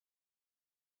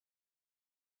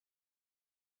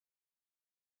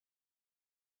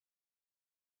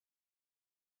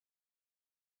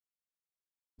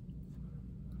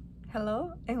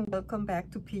Hello and welcome back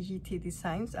to PGT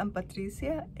Designs. I'm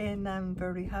Patricia and I'm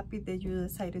very happy that you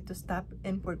decided to stop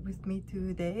and work with me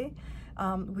today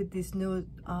with this new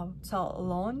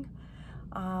SAL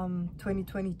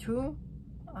 2022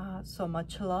 So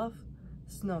Much Love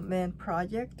Snowman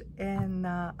project, and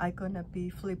I'm gonna be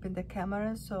flipping the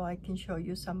camera so I can show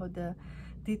you some of the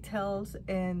details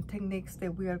and techniques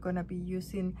that we are gonna be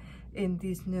using in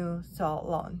this new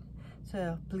SAL.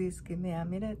 So please give me a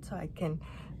minute so I can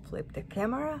flip the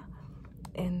camera,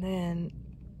 and then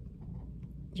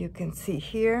you can see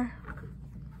here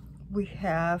we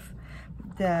have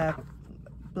the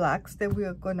blocks that we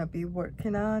are going to be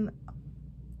working on,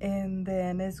 and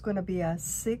then it's going to be a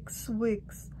 6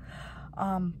 weeks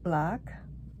block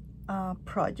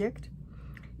project.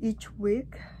 Each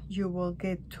week you will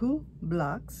get 2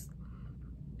 blocks,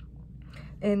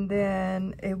 and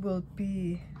then it will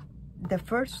be the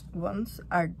first ones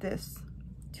are this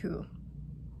 2.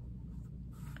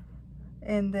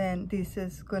 And then this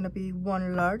is going to be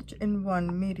 1 large and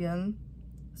 1 medium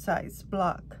size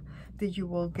block that you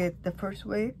will get the first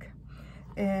week,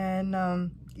 and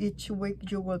each week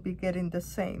you will be getting the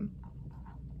same,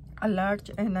 a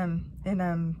large and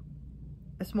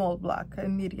a small block, a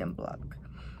medium block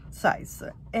size.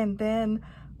 And then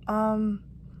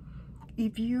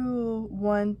if you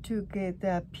want to get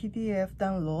the PDF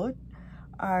download,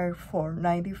 are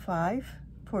 $4.95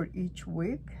 for each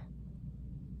week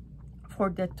for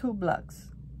the 2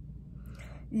 blocks.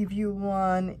 If you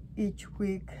want each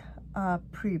week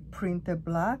pre-printed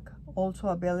block, also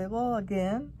available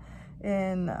again,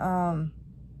 and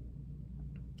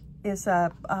it's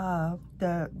the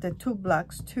 2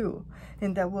 blocks too,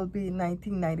 and that will be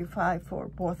 $19.95 for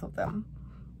both of them.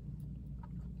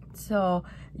 So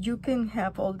you can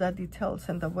have all the details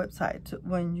on the website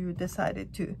when you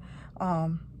decided to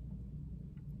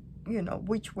you know,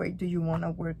 which way do you want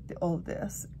to work all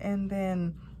this. And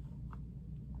then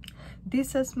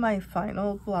this is my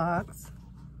final blocks,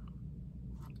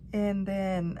 and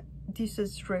then this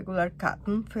is regular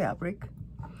cotton fabric,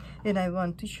 and I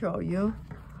want to show you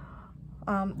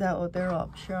the other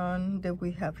option that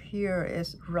we have here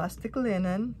is rustic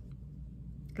linen,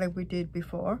 like we did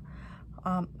before,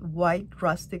 white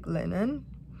rustic linen,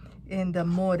 and the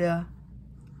Moda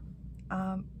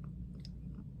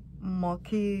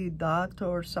Mocky dot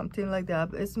or something like that.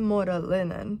 It's Moda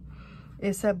linen.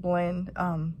 It's a blend,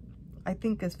 I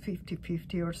think it's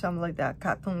 50-50 or something like that,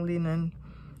 cotton linen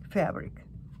fabric,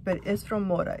 but it's from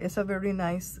Moda. It's a very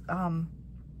nice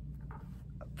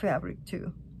fabric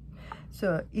too.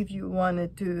 So if you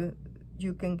wanted to,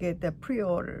 you can get the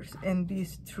pre-orders in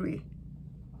these 3,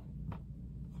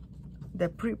 the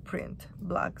pre-print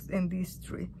blocks in these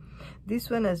 3. This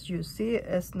one, as you see,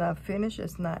 is not finished,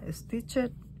 it's not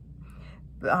stitched,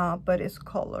 but it's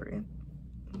coloring,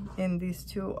 and these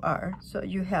 2 are, so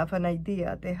you have an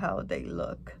idea of how they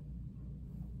look.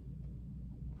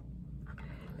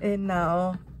 And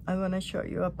now I want to show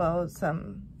you about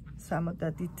some of the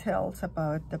details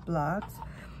about the blocks.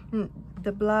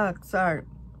 The blocks are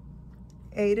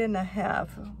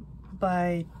 8.5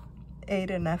 by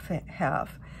 8.5,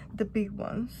 the big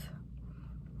ones,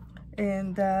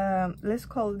 and let's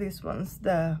call these ones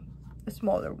the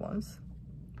smaller ones.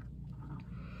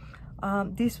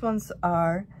 These ones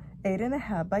are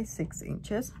 8.5 by 6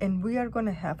 inches, and we are going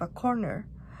to have a corner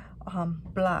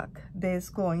block that's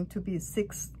going to be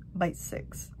 6 by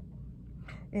 6.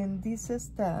 And this is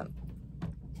the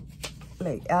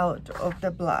layout of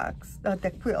the blocks,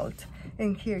 the quilt.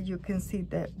 And here you can see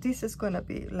that this is going to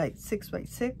be like 6 by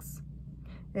 6,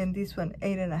 and this one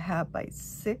 8.5 by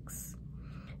 6,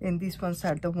 and these ones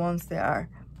are the ones that are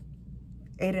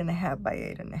 8.5 by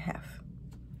 8.5.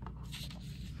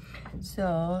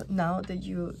 So now that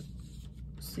you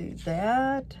see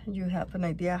that, you have an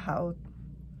idea how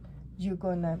you're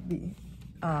gonna be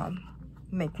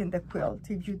making the quilt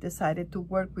if you decided to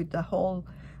work with the whole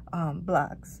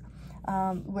blocks.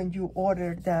 When you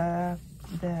order the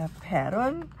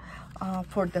pattern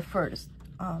for the first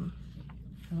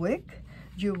week,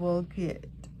 you will get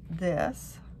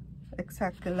this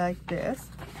exactly like this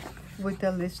with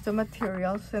the list of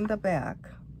materials in the back,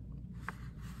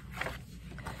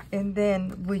 and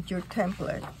then with your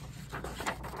template,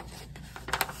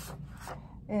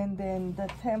 and then the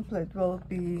template will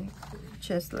be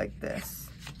just like this.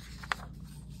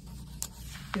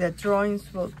 The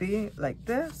drawings will be like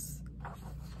this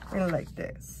and like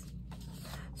this.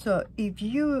 So if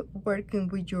you're working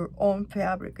with your own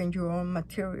fabric and your own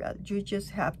material, you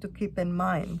just have to keep in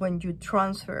mind when you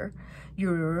transfer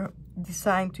your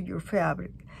design to your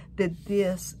fabric that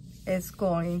this is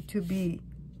going to be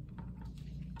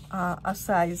a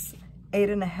size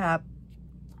 8.5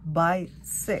 by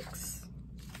 6.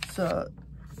 So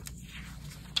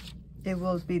it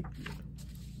will be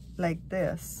like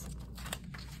this.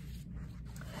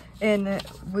 And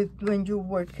when you're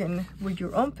working with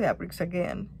your own fabrics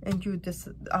again, and you just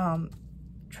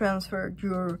transfer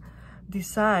your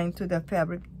design to the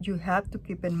fabric, you have to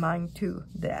keep in mind too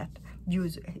that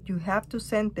you have to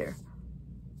center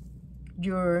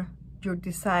your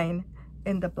design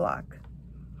in the block,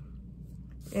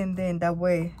 and then that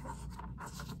way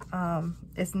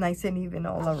it's nice and even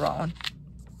all around.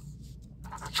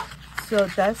 So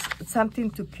that's something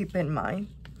to keep in mind.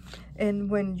 And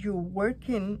when you're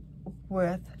working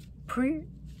with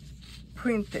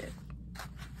pre-printed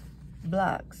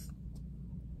blocks,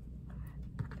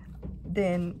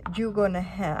 then you're gonna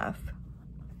have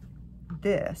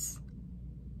this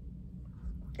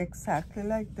exactly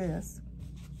like this.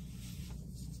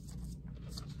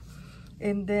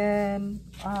 And then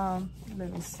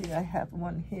let me see, I have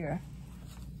one here.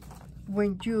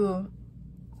 When you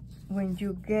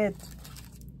get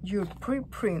your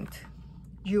pre-print,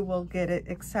 you will get it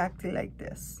exactly like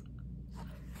this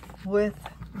with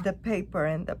the paper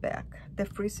in the back. The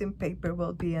freezing paper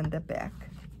will be in the back.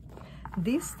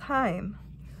 This time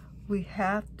we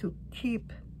have to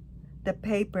keep the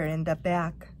paper in the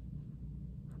back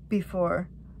before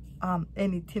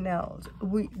anything else.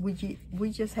 We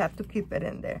just have to keep it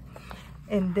in there,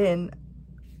 and then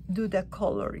do the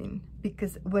coloring,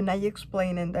 because when I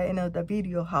explain in the end of the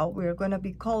video how we're gonna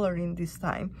be coloring this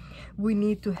time, we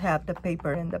need to have the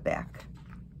paper in the back.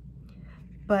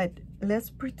 But let's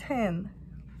pretend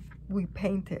we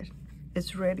painted,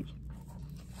 it's ready.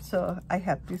 So I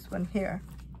have this one here,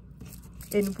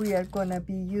 and we are gonna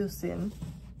be using,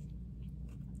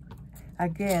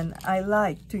 again, I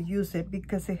like to use it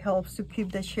because it helps to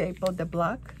keep the shape of the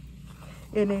block,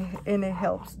 and it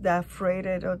helps the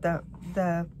freighted or the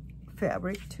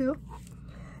fabric too.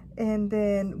 And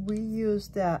then we use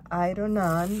the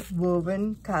iron-on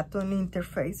woven cotton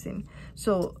interfacing.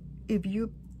 So if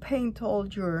you paint all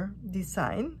your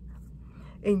design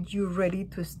and you're ready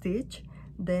to stitch,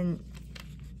 then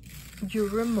you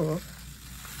remove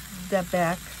the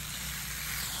back.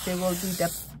 There will be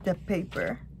the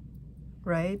paper,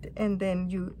 right? And then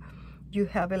you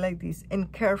have it like this,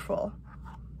 and careful,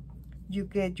 you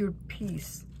get your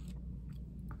piece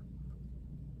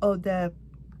of the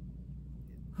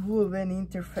woven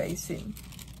interfacing,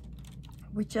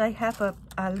 which I have a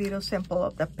little sample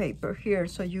of the paper here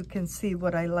so you can see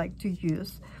what I like to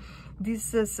use.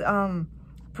 This is from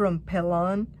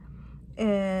Pelon,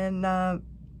 and I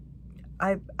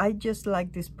just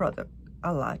like this product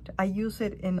a lot. I use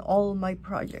it in all my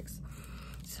projects.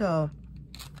 So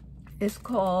it's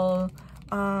called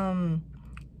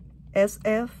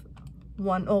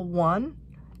SF101,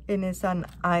 and it's an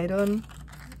iron-on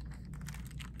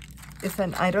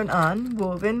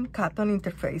woven cotton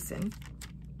interfacing.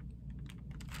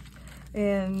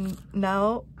 And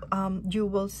now you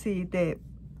will see that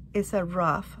it's a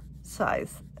rough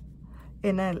size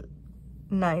in a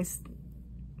nice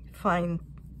fine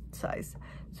size.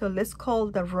 So let's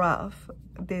call the rough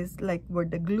this, like where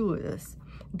the glue is.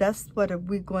 That's what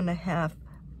we're gonna have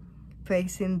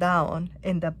facing down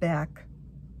in the back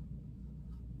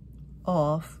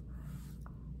of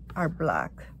our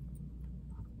block.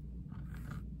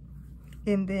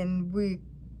 And then we're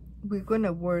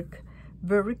gonna work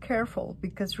very careful,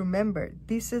 because remember,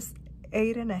 this is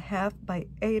 8.5 by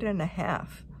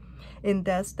 8.5, and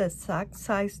that's the exact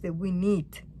size that we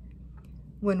need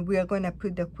when we are gonna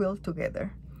put the quilt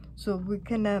together. So we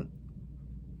cannot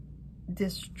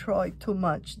destroy too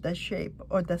much the shape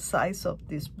or the size of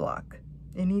this block.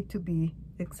 It need to be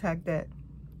exact that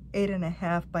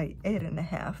 8.5 by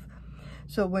 8.5.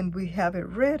 So when we have it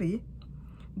ready,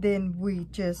 then we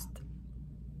just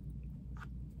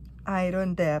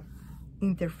iron the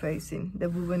interfacing, the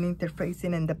woven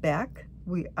interfacing in the back.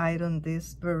 We iron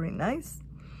this very nice,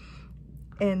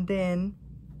 and then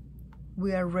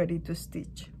we are ready to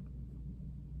stitch.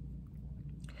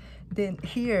 Then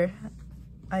here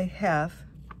I have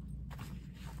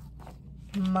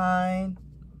my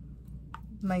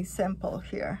sample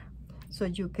here, so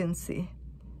you can see.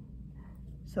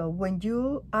 So when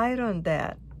you iron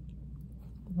that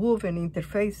woven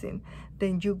interfacing,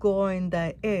 then you go in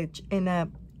the edge in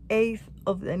an 1/8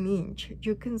 of an inch.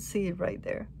 You can see it right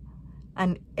there,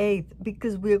 an 1/8,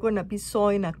 because we're gonna be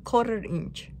sewing a 1/4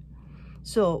 inch.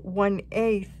 So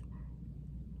 1/8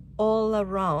 all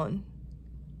around.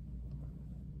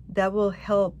 That will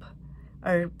help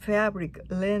our fabric,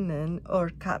 linen or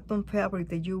cotton fabric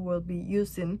that you will be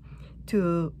using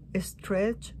to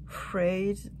stretch,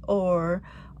 fray, or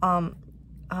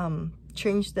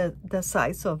change the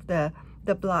size of the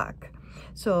block.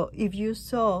 So if you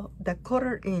sew the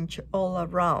 1/4 inch all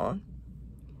around,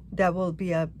 that will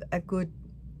be a good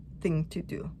thing to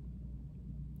do,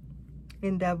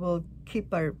 and that will keep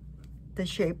the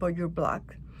shape of your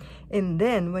block. And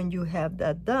then when you have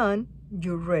that done,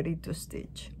 you're ready to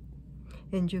stitch.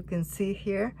 And you can see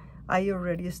here, I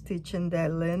already stitched in the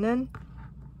linen,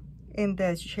 and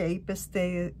the shape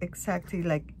stay exactly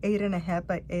like 8.5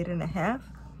 by 8.5.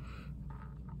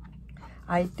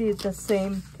 I did the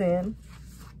same thing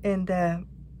in the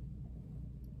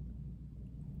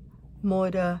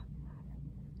Moda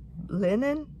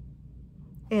linen,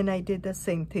 and I did the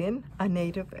same thing,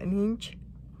 1/8 of an inch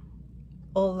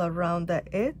all around the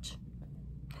edge.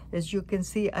 As you can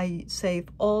see, I save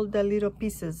all the little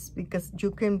pieces because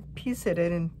you can piece it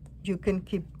and you can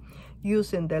keep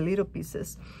using the little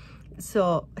pieces.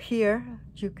 So here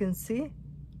you can see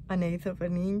 1/8 of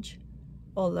an inch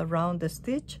all around the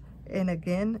stitch, and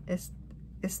again it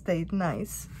stayed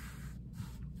nice.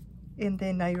 And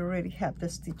then I already have the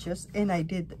stitches, and I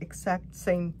did the exact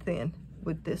same thing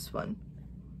with this one.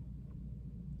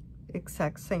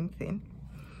 Exact same thing.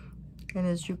 And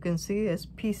as you can see, it's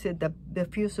pieced, the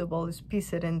fusible is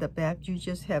pieced in the back. You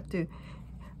just have to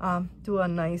do a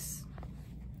nice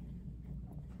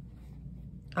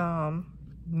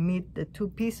meet the two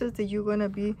pieces that you're gonna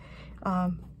be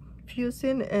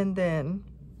fusing, and then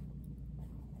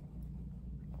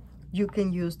you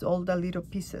can use all the little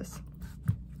pieces.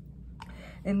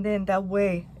 And then that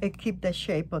way it keeps the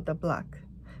shape of the block.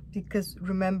 Because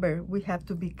remember, we have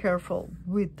to be careful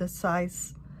with the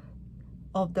size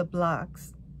of the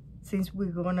blocks, since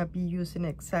we're gonna be using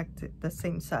exactly the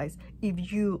same size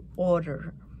if you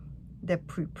order the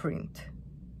pre-print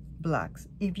blocks.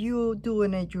 If you're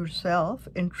doing it yourself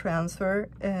and transfer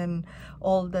and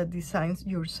all the designs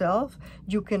yourself,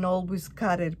 you can always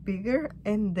cut it bigger,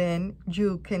 and then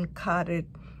you can cut it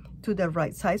to the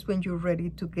right size when you're ready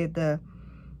to get the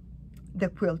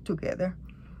quilt together.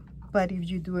 But if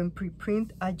you're doing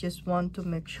pre-print, I just want to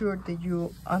make sure that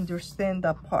you understand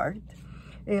that part.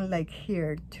 And like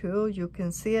here too, you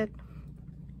can see it.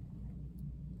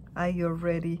 I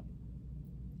already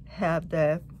have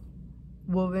the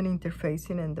woven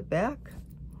interfacing in the back,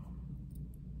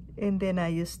 and then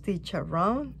I stitch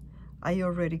around. I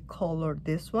already colored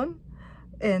this one,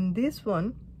 and this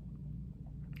one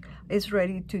is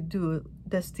ready to do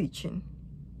the stitching.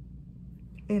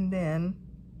 And then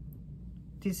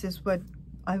this is what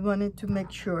I wanted to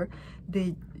make sure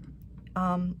that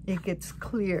it gets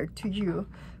clear to you,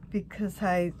 because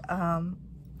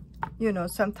you know,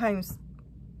 sometimes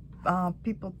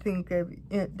people think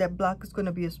that block is going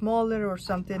to be smaller or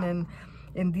something, and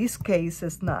in this case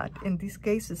it's not. In this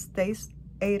case it stays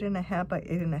 8.5 by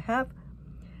 8.5,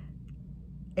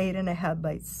 8.5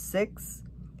 by 6,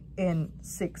 and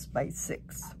 6 by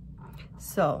 6.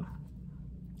 So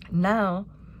now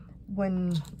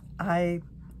when I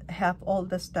have all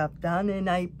the stuff done and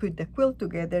I put the quilt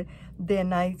together,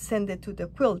 then I send it to the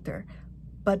quilter.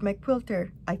 But my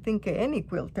quilter, I think any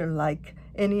quilter, like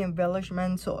any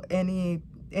embellishments or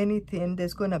anything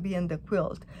that's going to be in the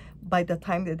quilt by the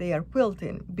time that they are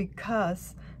quilting,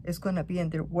 because it's going to be in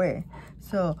their way.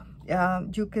 So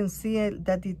you can see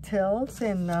the details,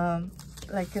 and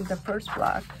like in the first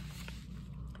block,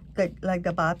 like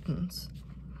the buttons.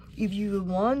 If you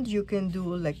want, you can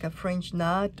do like a French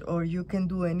knot, or you can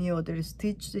do any other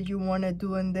stitch that you want to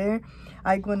do in there.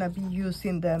 I'm gonna be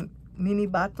using the mini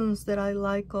buttons that I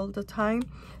like all the time,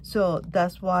 so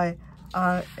that's why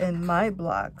in my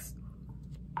blocks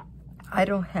I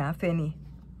don't have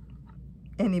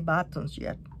any buttons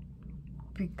yet,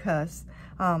 because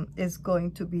it's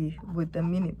going to be with the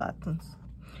mini buttons.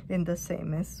 And the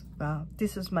same as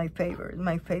this is my favorite.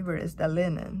 My favorite is the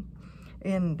linen,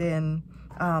 and then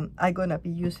I'm gonna be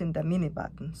using the mini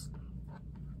buttons.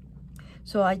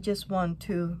 So I just want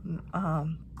to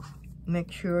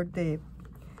make sure that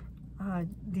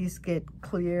these get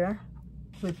clear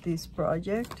with this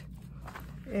project.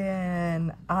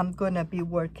 And I'm gonna be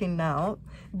working now,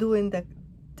 doing the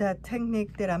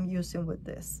technique that I'm using with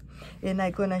this. And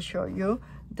I'm gonna show you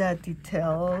the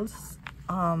details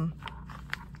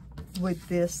with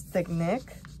this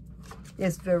technique.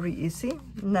 It's very easy,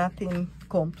 nothing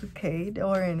complicated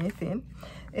or anything.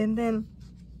 And then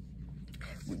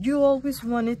you always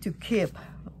wanted to keep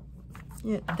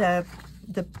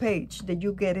the page that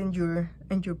you get in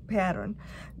your pattern,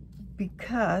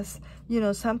 because you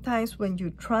know, sometimes when you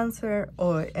transfer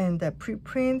or in the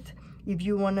pre-print, if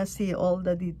you want to see all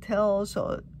the details,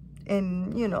 or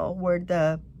and you know where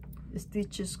the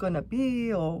stitch is gonna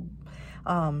be, or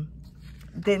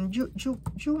then you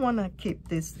want to keep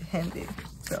this handy.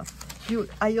 So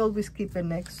I always keep it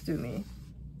next to me.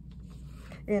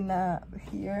 And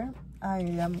here I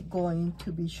am going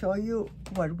to be showing you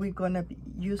what we're going to be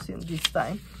using this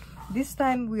time. This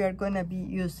time we are going to be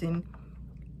using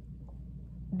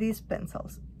these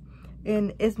pencils,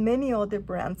 and as many other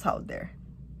brands out there.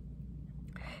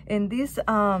 And this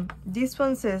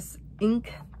one says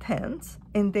ink pens,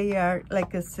 and they are,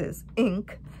 like it says,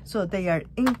 ink, so they are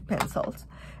ink pencils.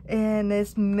 And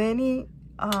there's many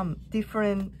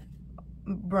different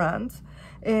brands,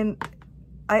 and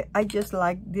I just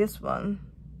like this one,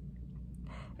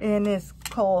 and it's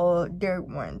called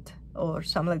Derwent or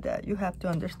something like that. You have to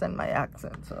understand my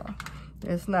accent, so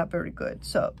it's not very good.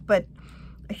 So, but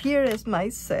here is my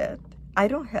set. I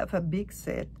don't have a big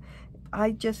set.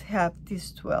 I just have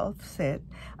this 12 set.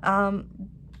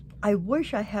 I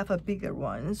wish I have a bigger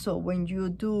one, so when you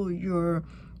do your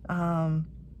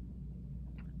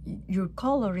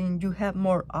coloring, you have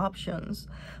more options.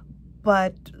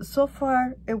 But so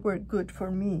far it worked good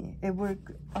for me. It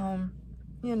worked,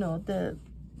 you know,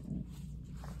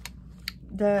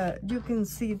 you can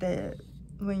see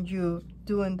when you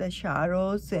doing the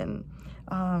shadows, and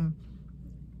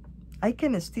I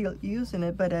can still using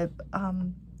it, but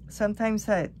sometimes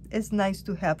it's nice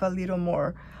to have a little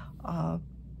more,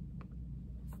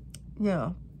 you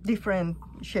know, different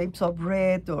shapes of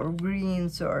red or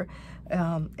greens or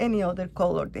any other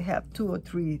color. They have 2 or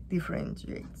 3 different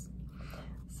shades.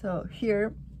 So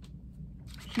here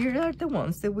are the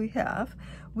ones that we have.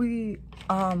 We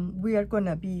are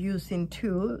gonna be using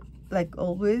 2, like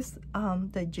always,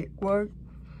 the jigwork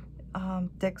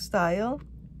textile,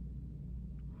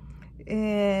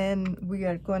 and we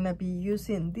are gonna be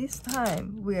using, this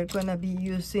time we are gonna be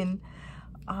using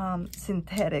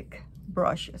synthetic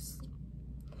brushes.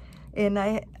 And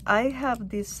I have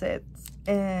these sets,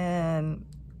 and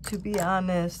to be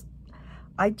honest,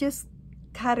 I just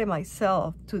cut it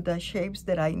myself to the shapes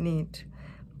that I need,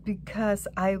 because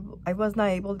I was not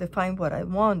able to find what I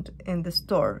want in the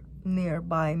store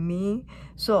nearby me,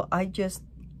 so I just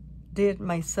did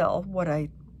myself what I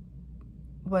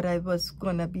was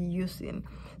gonna be using.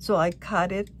 So I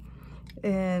cut it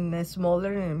in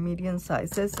smaller and medium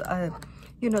sizes.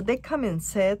 You know, they come in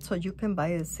sets, so you can buy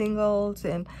it singles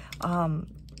and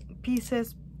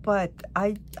pieces, but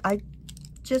I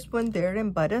just went there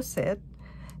and bought a set,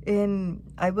 and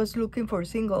I was looking for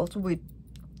singles with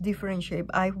different shape.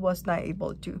 I was not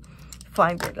able to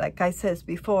find it, like I said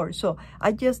before, so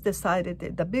I just decided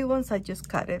that the big ones, I just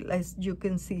cut it. As you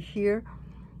can see here,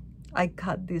 I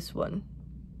cut this one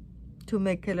to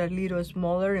make it a little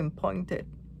smaller and pointed.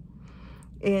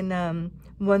 And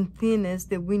one thing is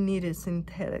that we need a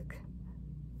synthetic,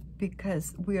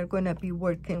 because we are going to be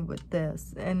working with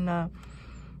this, and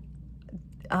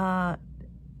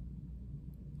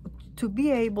to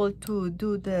be able to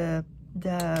do the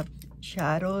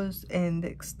shadows and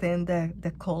extend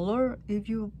the color, if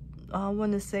you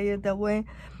want to say it that way,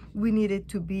 we need it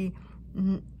to be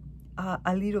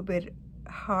a little bit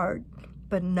hard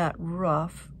but not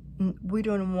rough. We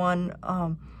don't want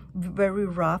very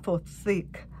rough or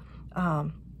thick,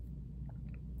 I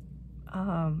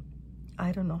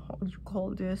don't know how you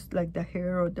call this, like the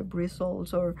hair or the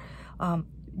bristles, or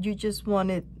you just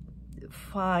want it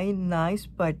fine, nice,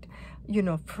 but you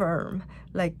know, firm,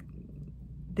 like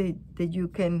that you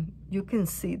can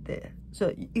see there.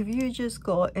 So if you just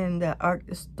go in the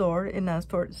art store and ask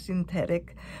for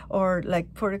synthetic, or like,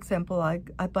 for example, I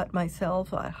bought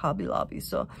myself a Hobby Lobby,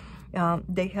 so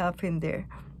they have in there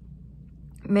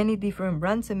many different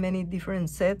brands and many different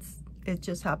sets. It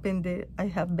just happened that I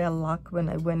have bad luck when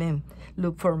I went and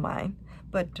looked for mine,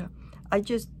 but I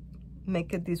just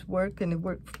make it this work, and it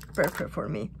worked perfect for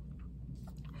me.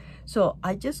 So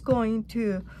I just going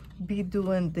to be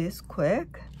doing this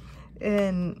quick,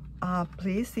 and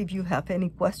please, if you have any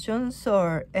questions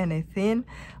or anything,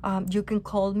 you can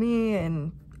call me,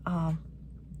 and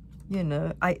you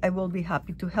know, I will be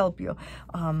happy to help you.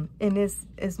 And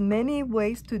it's many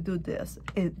ways to do this.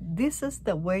 This is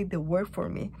the way that work for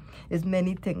me. There's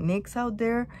many techniques out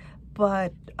there,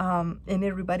 but and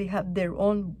everybody have their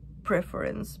own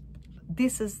preference.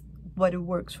 This is what it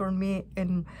works for me,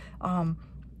 and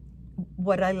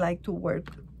what I like to work,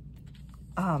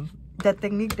 the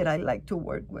technique that I like to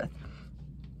work with.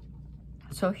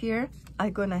 So here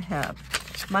I'm gonna have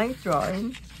my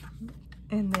drawing,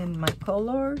 and then my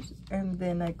colors, and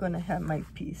then I'm gonna have my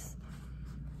piece.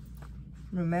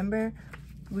 Remember,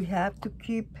 we have to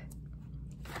keep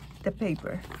the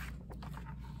paper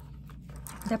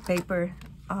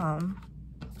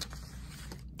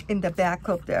in the back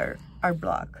of our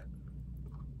block.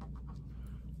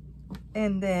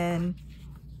 And then,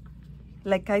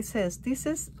 like I says, this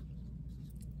is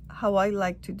how I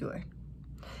like to do it.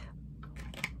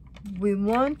 We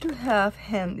want to have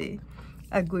handy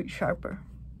a good sharper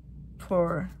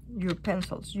for your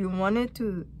pencils. You want it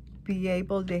to be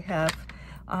able to have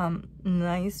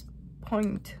nice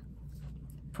point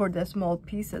for the small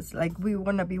pieces. Like we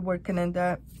want to be working in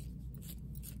the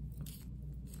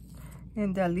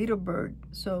little bird,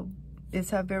 so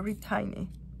it's a very tiny.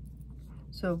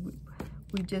 So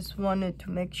we just wanted to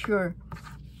make sure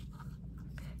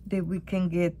that we can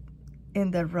get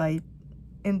in the right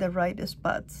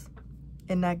spots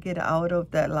and not get out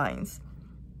of the lines.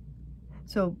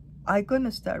 So I'm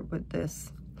gonna start with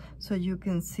this so you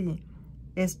can see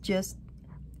it's just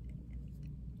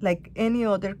like any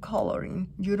other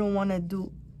coloring. You don't want to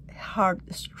do hard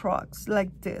strokes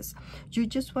like this. You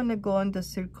just want to go on the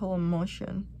circular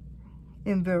motion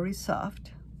and very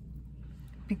soft,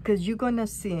 because you're gonna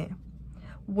see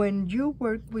when you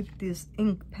work with these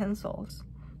ink pencils,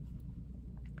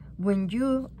 when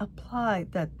you apply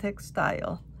that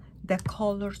textile, the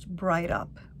colors bright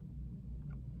up.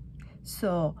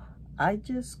 So I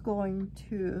just going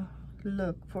to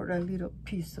look for a little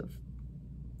piece of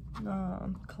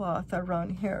cloth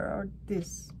around here, or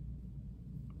this.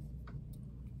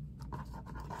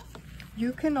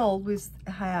 You can always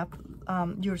have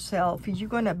yourself, if you're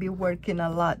gonna be working a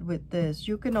lot with this,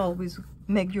 you can always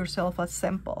make yourself a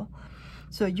sample.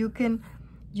 So you can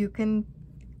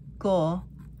go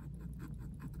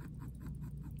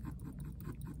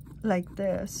like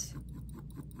this,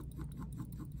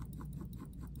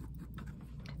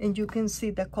 and you can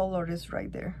see the color is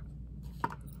right there.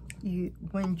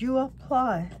 When you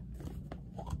apply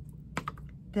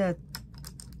the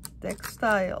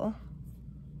textile,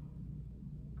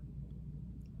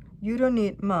 you don't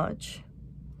need much,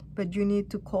 but you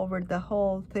need to cover the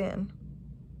whole thing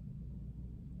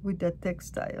with the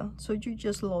textile. So you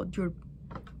just load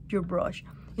your brush,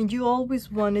 and you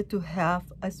always wanted to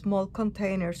have a small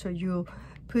container, so you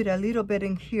put a little bit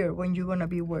in here when you're gonna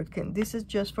be working. This is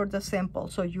just for the sample,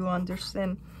 so you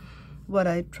understand what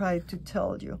I tried to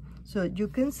tell you. So you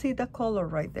can see the color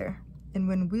right there. And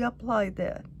when we apply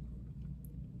that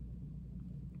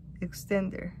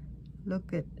extender,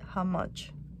 look at how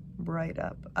much bright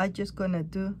up. I just gonna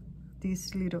do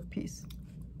this little piece.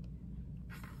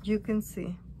 You can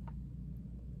see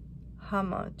how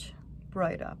much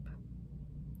bright up.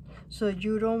 So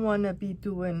you don't want to be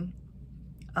doing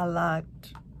a lot,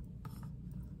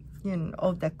 you know,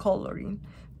 of the coloring,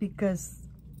 because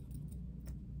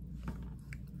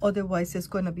otherwise it's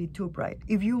going to be too bright.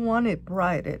 If you want it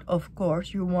brighted, of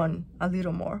course you want a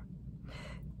little more,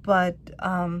 but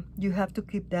you have to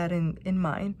keep that in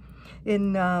mind.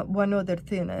 And one other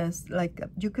thing is, like,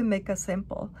 you can make a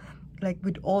sample, like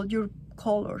with all your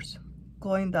colors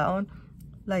going down,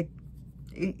 like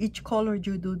each color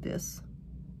you do this,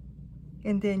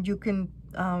 and then you can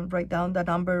write down the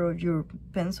number of your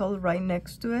pencil right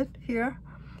next to it here,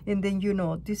 and then you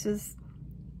know this is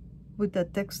with the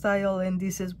textile and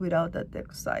this is without the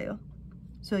textile.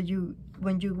 So you,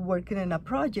 when you're working in a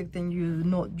project, then you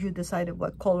know, you decided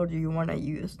what color do you want to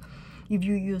use. If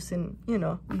you're using, you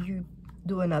know, if you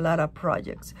doing a lot of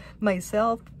projects.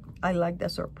 Myself, I like the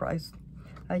surprise.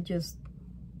 I just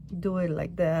do it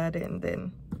like that, and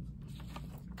then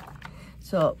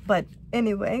so, but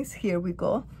anyways, here we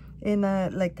go. And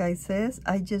like I says,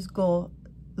 I just go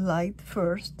light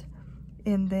first,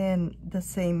 and then the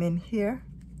same in here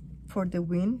for the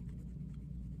wing.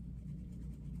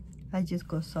 I just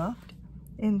go soft,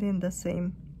 and then the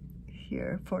same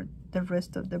here for the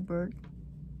rest of the bird.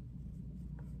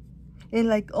 And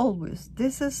like always,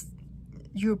 this is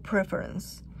your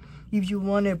preference. If you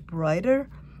want it brighter,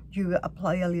 you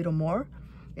apply a little more,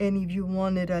 and if you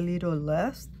want it a little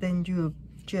less, then you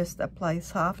just apply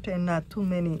soft and not too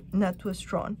many, not too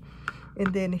strong.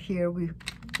 And then here we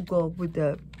go with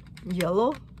the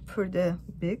yellow for the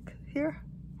beak here,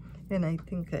 and I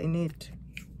think I need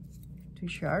to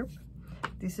sharp.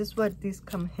 This is what this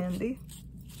come handy,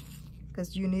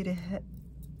 because you need a head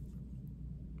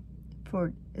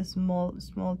for a small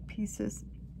pieces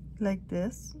like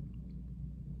this.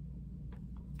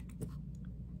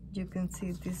 You can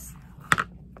see this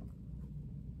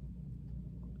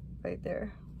right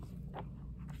there,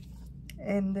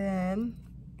 and then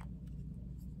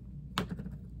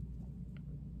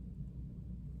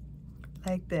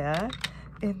like that,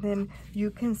 and then you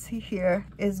can see here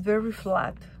it's very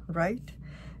flat, right?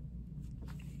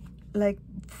 Like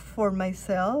for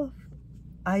myself,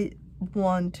 I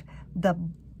want the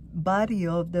body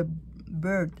of the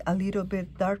bird a little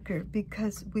bit darker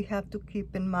because we have to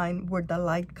keep in mind where the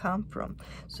light comes from.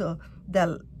 So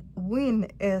the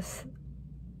wing is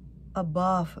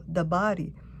above the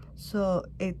body, so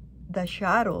the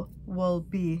shadow will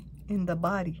be in the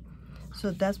body.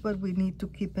 So that's what we need to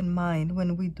keep in mind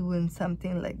when we're doing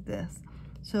something like this.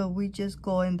 So we just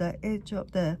go in the edge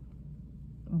of the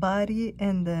body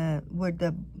and where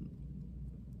the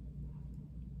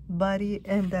body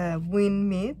and the wing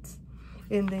meets,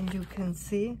 and then you can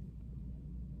see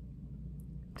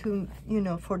to, you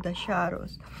know, for the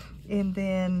shadows. And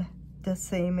then the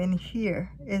same in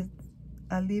here, is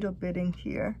a little bit in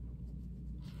here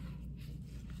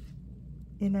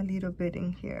and a little bit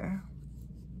in here.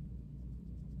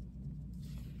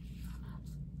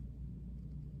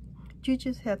 You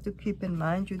just have to keep in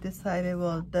mind, you decided,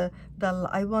 well,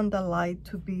 I want the light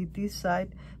to be this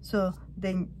side, so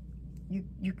then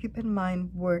you keep in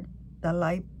mind where the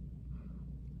light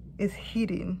is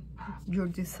hitting your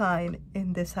design,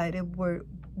 and decided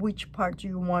which part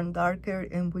you want darker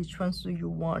and which ones do you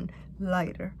want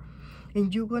lighter.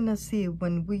 And you're gonna see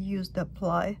when we use the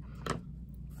ply,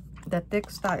 the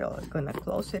textile, I'm gonna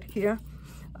close it here,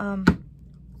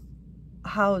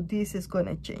 how this is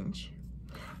gonna change.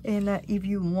 And if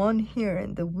you want here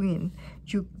in the wing,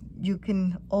 you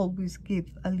can always give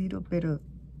a little bit of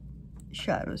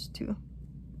shadows too.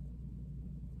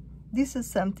 This is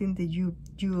something that you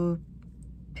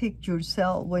pick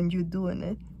yourself when you're doing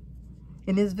it,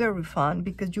 and it's very fun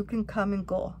because you can come and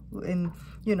go, and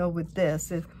you know, with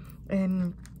this.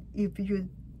 And if you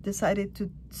decided to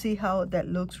see how that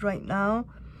looks right now,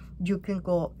 you can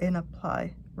go and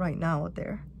apply right now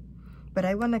there. But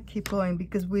I want to keep going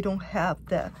because we don't have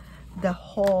the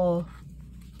whole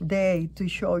day to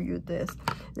show you this.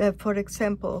 For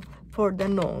example, for the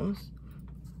nose,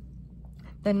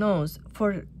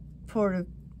 for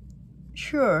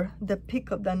sure the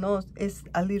peak of the nose is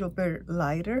a little bit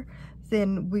lighter.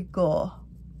 Then we go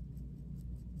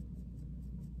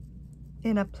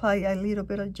and apply a little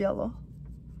bit of yellow.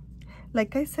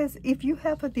 Like I said, if you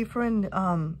have a different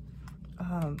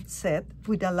set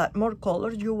with a lot more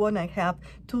colors, you want to have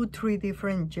 2-3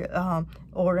 different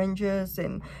oranges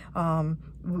and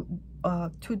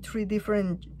 2-3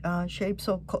 different shapes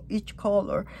of each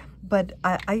color. But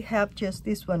I have just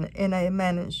this one, and I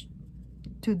managed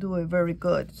to do it very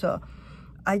good. So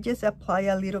I just apply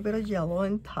a little bit of yellow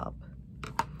on top,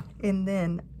 and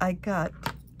then I got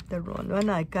the wrong one,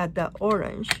 I got the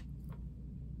orange,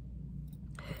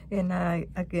 and I'm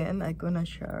gonna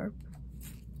sharp,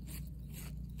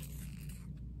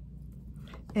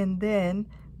 and then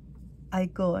I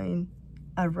going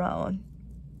around.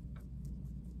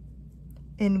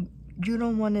 And you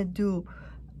don't want to do,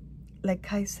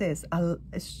 like I says,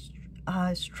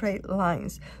 straight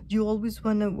lines. You always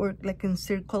want to work like in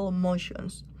circle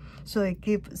motions, so it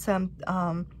gives some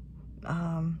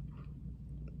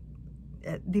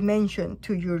dimension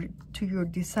to your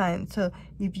design. So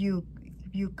if you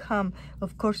come,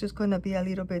 of course it's going to be a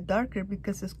little bit darker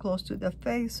because it's close to the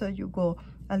face, so you go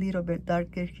a little bit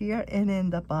darker here and in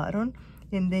the bottom,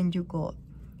 and then you go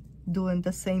doing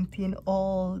the same thing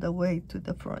all the way to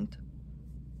the front,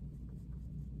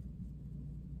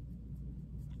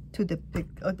 to the peak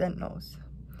of the nose.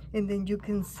 And then you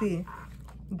can see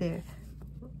there,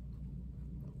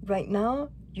 right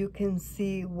now you can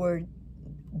see where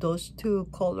those two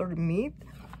colors meet,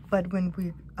 but when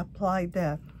we apply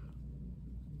the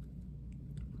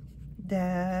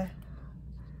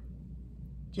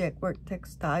Jaguar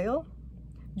textile,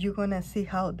 you're gonna see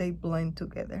how they blend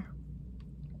together.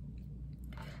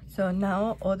 So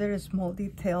now other small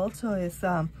details, so it's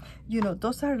you know,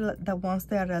 those are the ones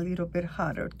that are a little bit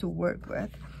harder to work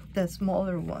with, the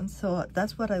smaller ones. So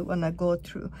that's what I want to go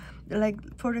through.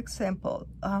 Like for example,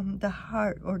 the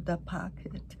heart or the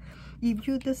pocket. If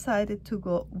you decided to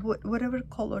go whatever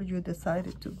color you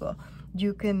decided to go,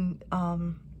 you can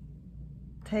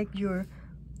take your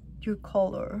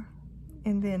color,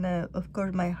 and then of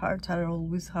course my hearts are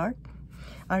always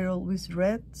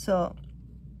red, so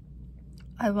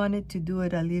I wanted to do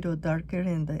it a little darker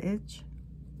in the edge,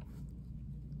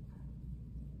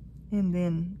 and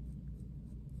then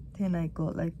I go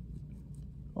like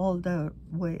all the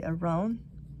way around,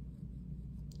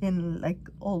 and like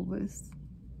always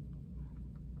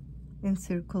in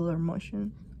circular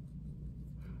motion.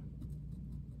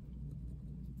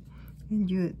 And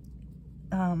you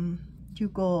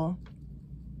go,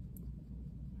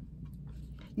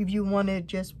 if you wanted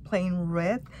just plain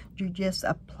red, you just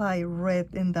apply red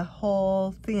in the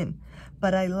whole thing.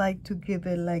 But I like to give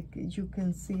it, like you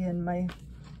can see in my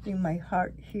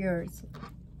heart here,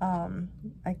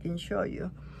 I can show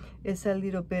you. it's a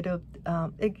little bit of,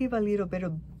 it give a little bit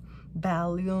of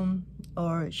volume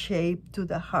or shape to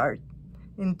the heart,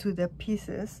 into the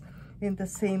pieces. And the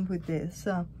same with this.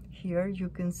 Here you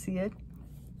can see it.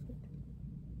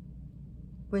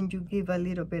 When you give a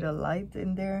little bit of light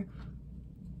in there.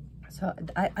 So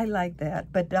I like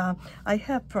that. But I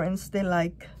have friends, they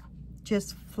like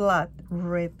just flat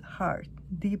red heart,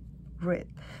 deep red.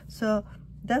 So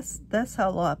that's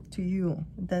all up to you.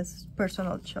 That's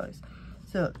personal choice.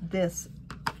 So this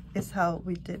is how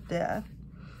we did that.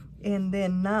 And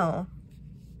then now,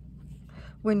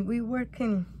 when we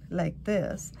working like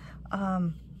this,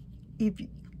 if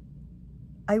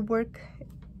I work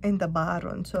in the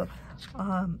bottom, so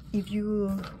if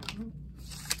you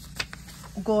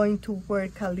going to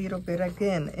work a little bit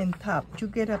again in top, you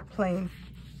get a plain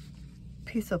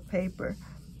piece of paper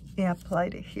and apply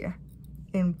it here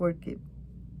and work it,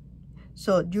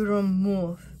 so you don't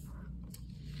move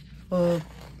or,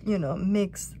 you know,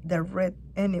 mix the red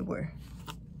anywhere.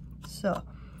 So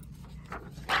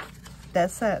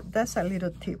that's a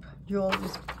little tip. You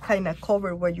always kind of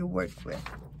cover what you work with.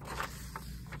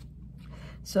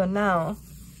 So now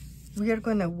we are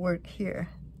gonna work here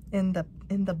in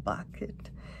the bucket.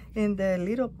 In the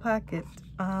little pocket,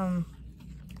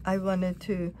 I wanted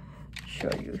to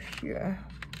show you here.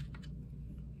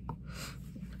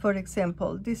 For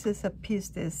example, this is a piece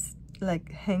that's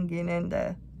like hanging in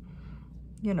the,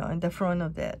 you know, in the front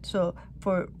of that. So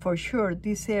for sure,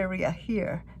 this area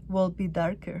here will be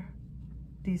darker.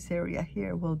 This area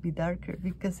here will be darker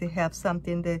because they have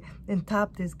something that in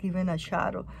top that's given a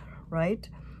shadow, right?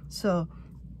 So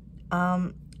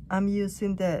I'm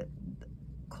using the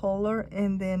color,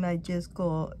 and then I just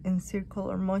go in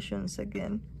circular motions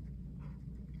again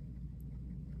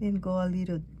and go a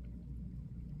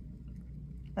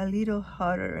little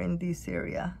harder in this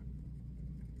area.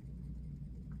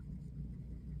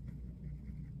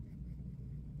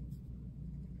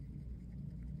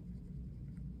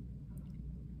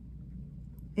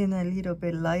 And a little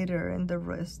bit lighter in the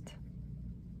rest.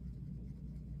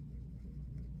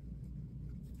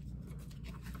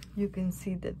 You can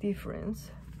see the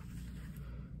difference.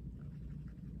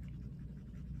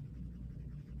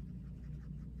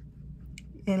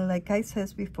 And like I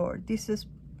said before, this is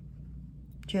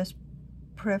just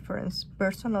preference,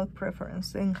 personal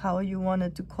preference, and how you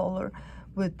wanted to color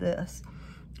with this.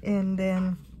 And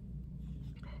then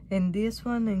in this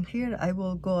one in here, I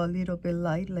will go a little bit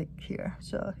light like here.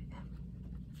 So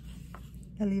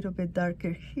a little bit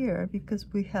darker here because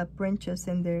we have branches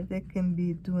in there that can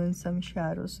be doing some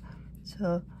shadows.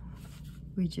 So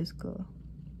we just go,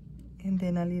 and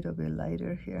then a little bit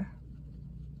lighter here.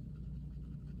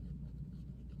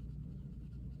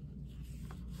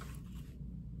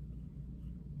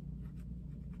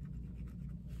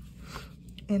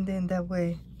 And then that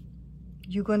way,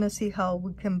 you're gonna see how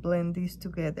we can blend these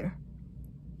together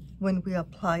when we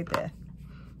apply that.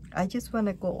 I just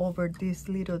wanna go over these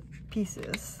little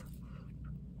pieces.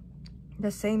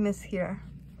 The same as here.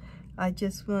 I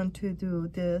just want to do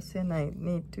this, and I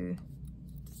need to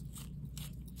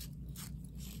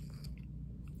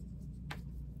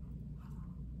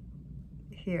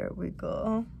here we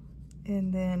go.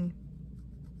 And then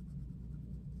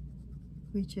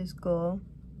we just go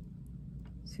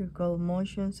circle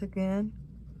motions again,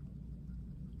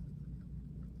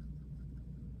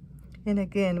 and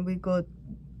again we go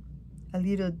a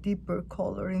little deeper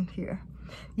color in here.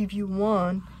 If you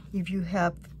want, if you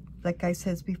have, like I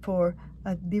said before,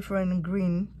 a different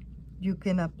green, you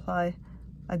can apply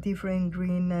a different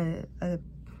green, a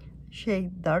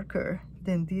shade darker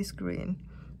than this green.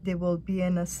 They will be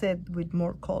in a set with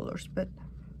more colors, but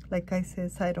like I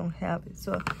said, I don't have it.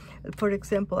 So for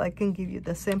example, I can give you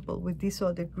the sample with this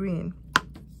other green.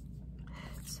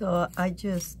 So I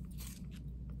just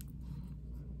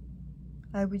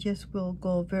will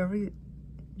go very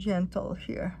gentle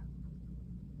here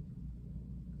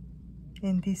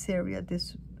in this area.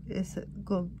 This is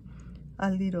go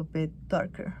a little bit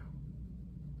darker.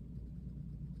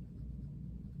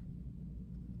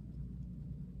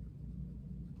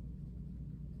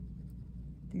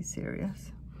 These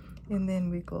areas. And then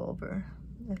we go over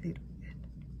a little bit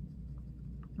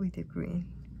with the green.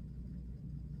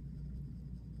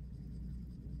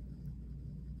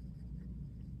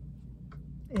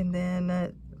 And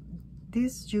then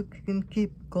this you can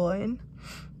keep going.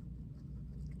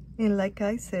 And like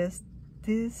I said,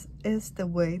 this is the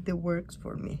way that works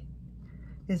for me.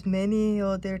 There's many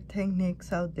other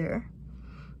techniques out there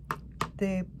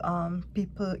that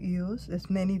people use. There's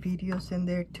many videos in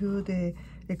there too. They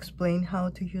explain how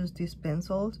to use these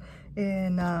pencils.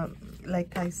 And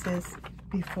like I said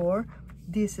before,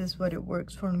 this is what it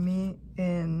works for me,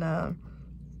 and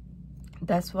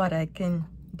that's what I can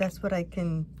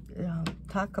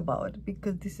talk about,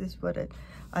 because this is what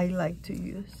I like to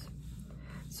use.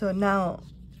 So now,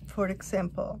 for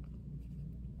example,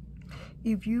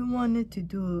 if you wanted to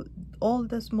do all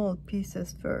the small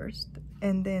pieces first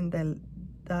and then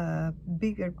the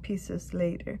bigger pieces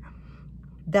later,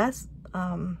 that's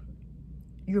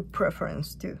your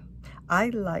preference too. I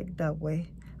like that way.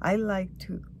 I like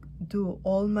to do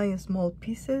all my small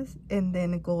pieces and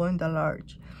then go in the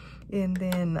large. And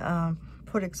then,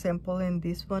 for example, in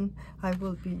this one, I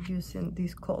will be using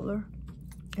this color.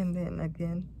 And then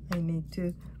again, I need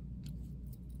to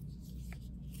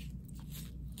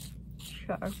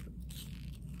sharp.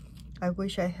 I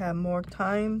wish I had more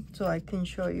time so I can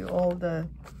show you all the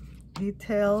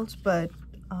details, but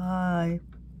I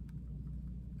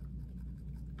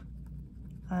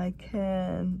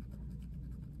can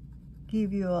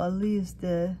give you at least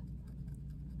the,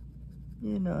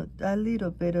 you know, a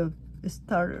little bit of a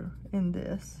starter in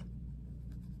this.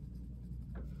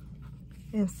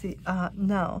 And see,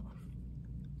 now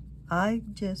I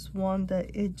just want the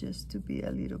edges to be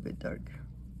a little bit darker,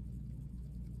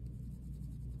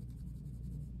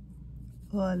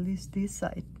 or at least this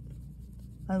side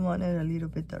I want it a little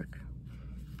bit darker.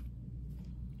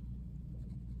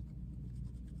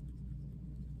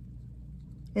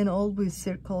 And always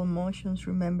circle motions,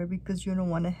 remember, because you don't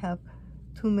want to have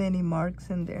too many marks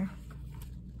in there.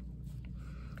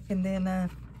 And then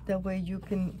that way you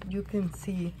can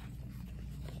see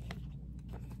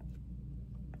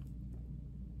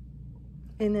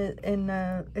in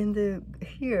the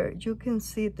here you can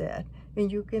see that,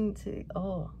 and you can see,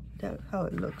 oh, that's how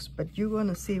it looks. But you're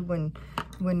gonna see when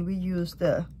we use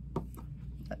the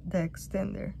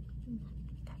extender,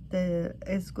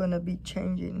 it's gonna be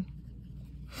changing.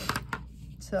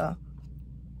 So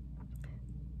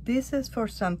this is for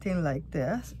something like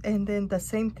this, and then the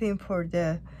same thing for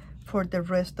the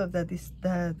rest of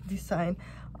the design.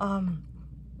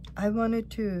 I wanted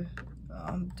to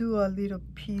do a little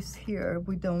piece here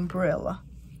with the umbrella,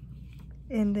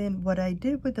 and then what I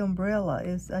did with the umbrella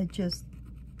is I just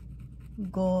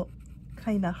go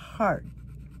kind of hard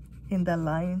in the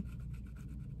line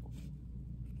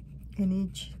in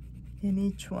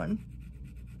each one,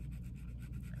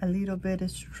 a little bit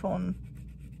strong.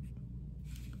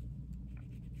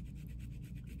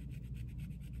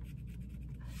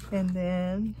 And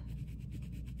then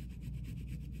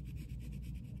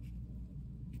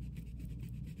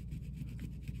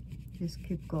just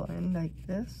keep going like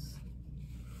this.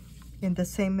 And the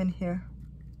same in here.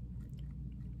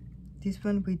 This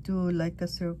one we do like a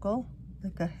circle,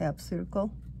 like a half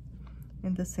circle.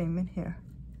 And the same in here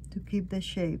to keep the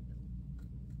shape.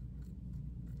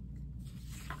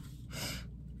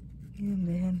 And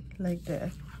then like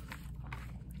that.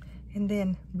 And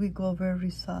then we go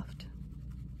very soft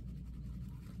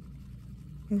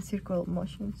in circle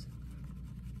motions.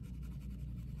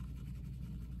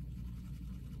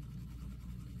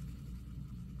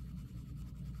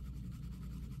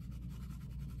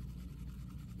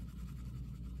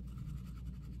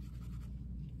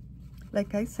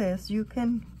 Like I said, you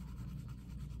can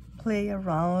play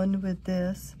around with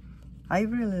this. I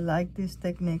really like this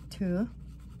technique too.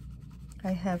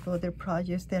 I have other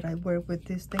projects that I work with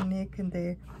this technique, and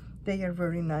they are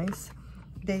very nice.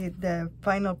 The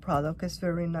final product is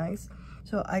very nice.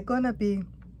 So I'm gonna be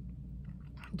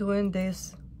doing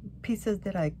these pieces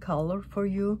that I color for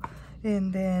you,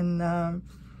 and then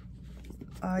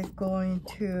I'm going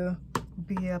to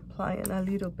be applying a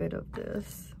little bit of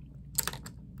this.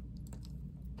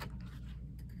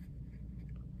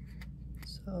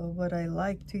 So what I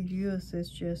like to use is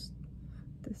just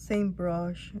the same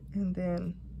brush, and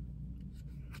then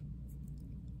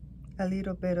a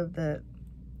little bit of that,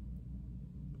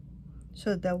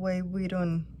 so that way we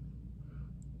don't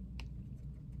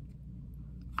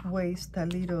waste a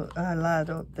lot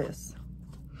of this.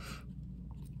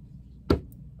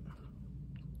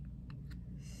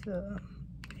 So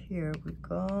here we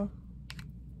go.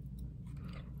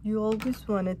 You always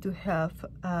wanted to have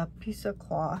a piece of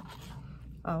cloth,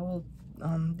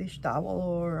 dish towel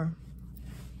or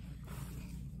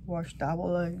wash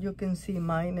towel. You can see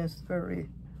mine is very,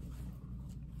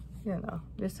 you know,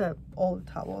 it's an old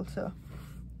towel, so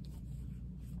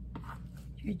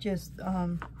you just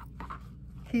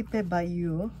keep it by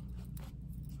you.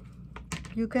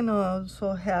 You can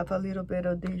also have a little bit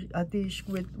of a dish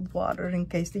with water in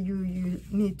case that you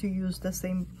need to use the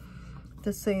same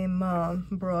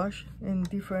brush in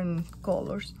different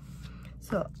colors.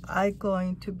 So I'm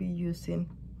going to be using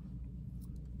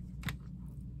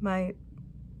my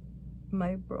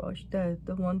my brush, the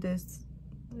one that's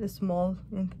small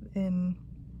and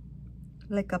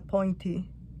like a pointy,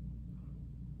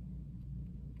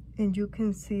 and you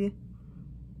can see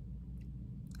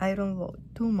I don't load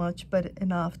too much, but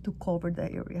enough to cover the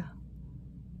area.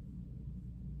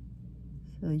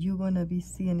 So you're gonna be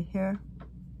seeing here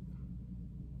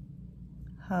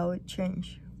how it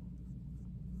changed.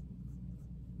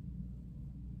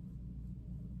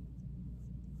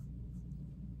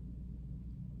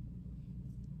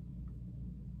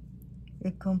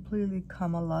 It completely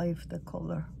come alive, the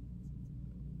color.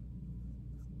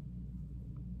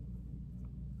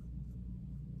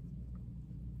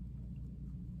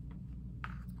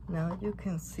 Now you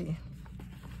can see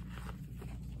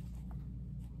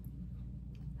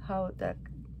how that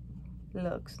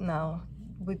looks now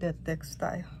with the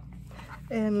textile.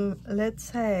 And let's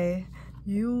say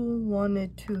you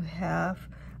wanted to have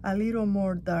a little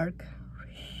more dark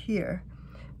here,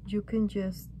 you can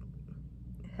just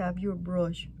have your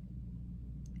brush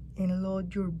and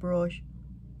load your brush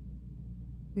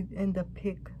within the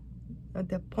peak at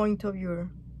the point of your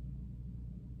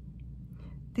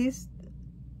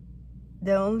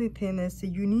the only thing is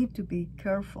you need to be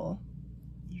careful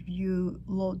if you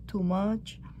load too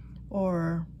much,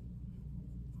 or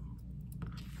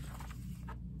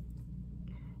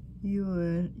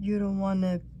you don't want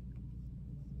to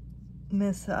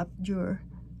mess up your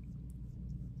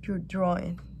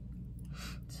drawing.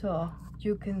 So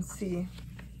you can see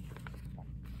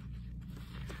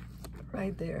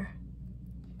right there,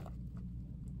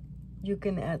 you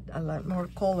can add a lot more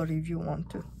color if you want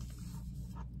to,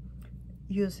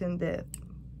 using the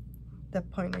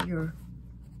point of your.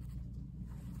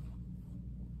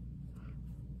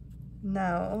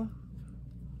 Now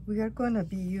we are going to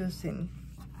be using,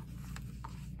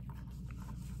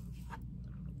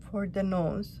 for the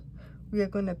nose, we are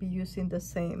going to be using the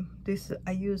same.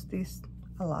 I use this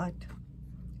a lot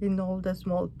in all the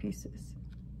small pieces.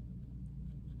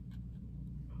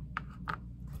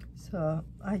 So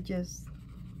I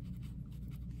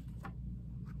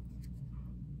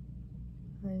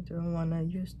don't want to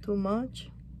use too much,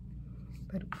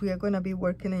 but we are going to be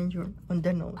working on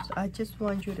the nose. I just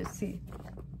want you to see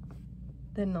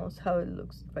the nose, how it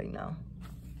looks right now.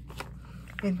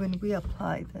 And when we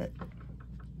apply the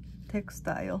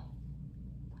textile,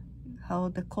 how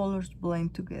the colors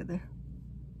blend together.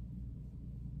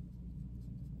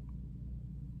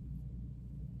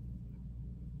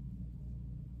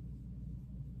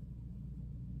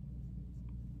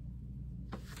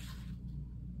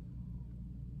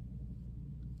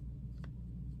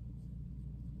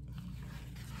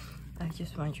 I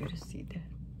just want you to see that,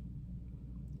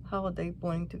 how they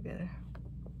blend together.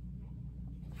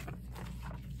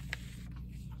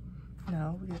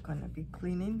 Now we're gonna be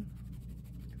cleaning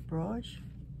the brush.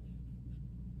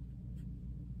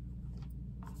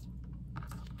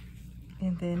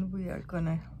 And then we are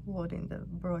gonna load in the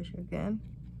brush again.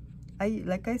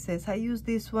 Like I said, I use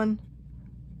this one.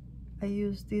 I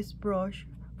use this brush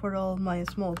for all my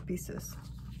small pieces.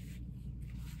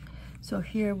 So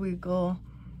here we go.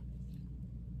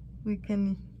 We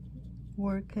can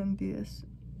work on this,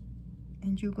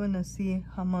 and you're gonna see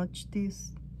how much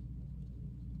this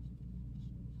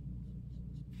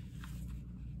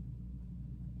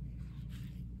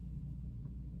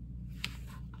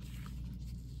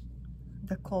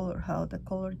the color, how the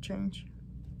color change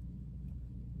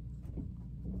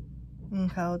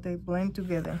and how they blend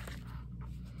together.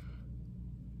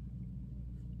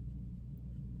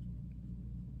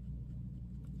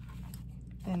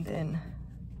 And then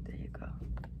there you go.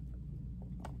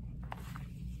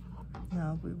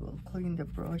 Now we will clean the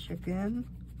brush again,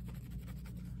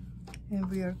 and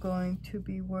we are going to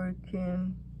be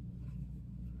working.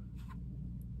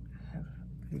 I have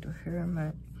a little hair in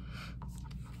my.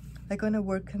 I'm gonna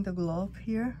work on the glove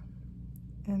here,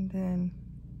 and then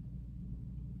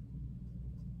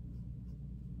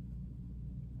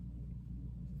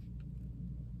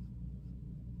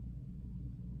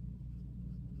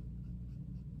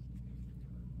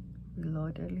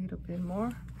reload a little bit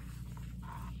more,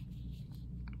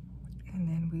 and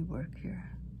then we work here,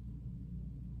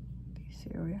 this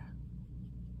area.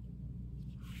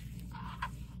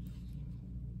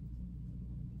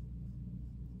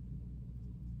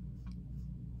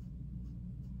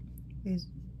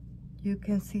 You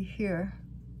can see here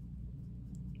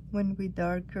when we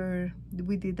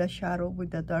did the shadow with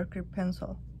the darker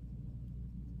pencil.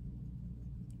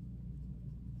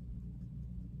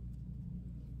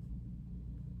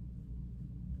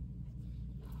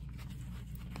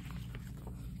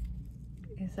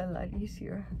 It's a lot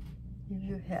easier if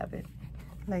you have it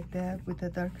like that with the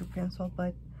darker pencil,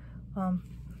 but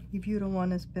if you don't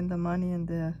want to spend the money on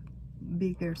the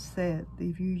bigger set,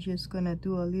 if you're just gonna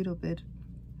do a little bit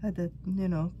at the, you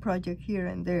know, project here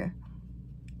and there,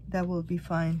 that will be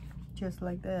fine, just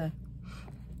like that,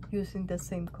 using the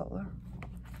same color.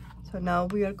 So now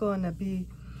we are going to be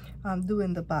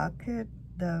doing the bucket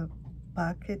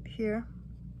here,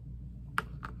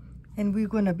 and we're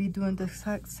going to be doing the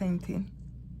exact same thing.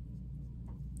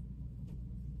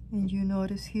 And you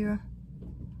notice here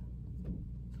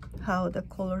how the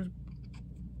colors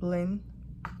blend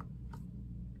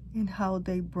and how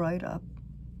they bright up.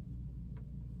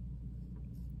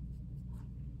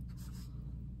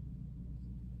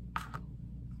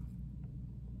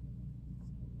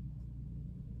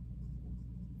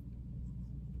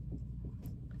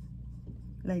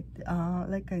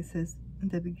 Like I said in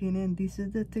the beginning, this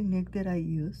is the technique that I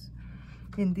use,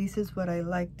 and this is what I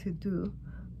like to do.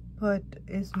 But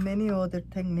there's many other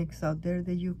techniques out there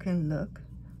that you can look,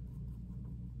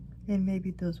 and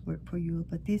maybe those work for you,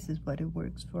 but this is what it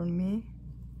works for me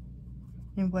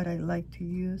and what I like to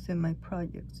use in my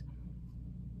projects.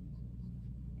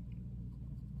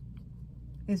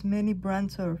 There's many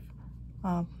brands of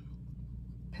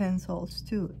pencils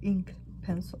too, ink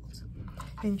pencils.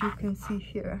 And you can see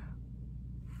here,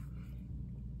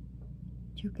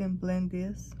 you can blend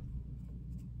this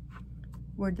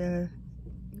where the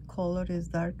color is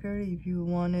darker. If you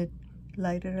want it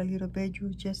lighter a little bit, you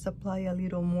just apply a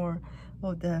little more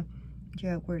of the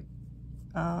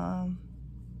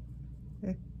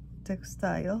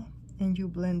textile, and you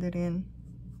blend it in,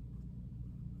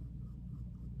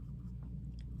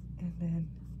 and then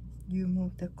you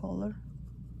move the color.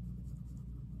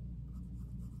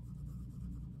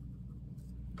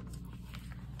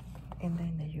 And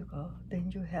then there you go. Then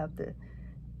you have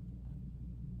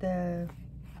the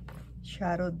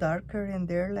shadow darker in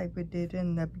there like we did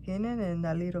in the beginning, and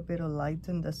a little bit of light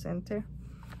in the center.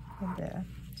 And there.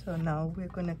 So now we're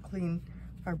gonna clean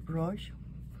our brush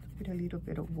with a little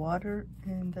bit of water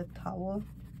and the towel.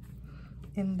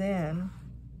 And then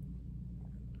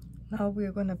now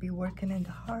we're gonna be working in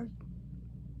the heart.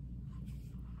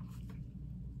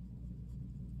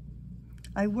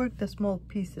 I work the small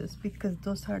pieces because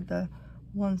those are the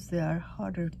ones that are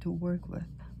harder to work with.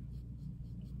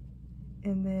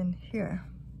 And then here,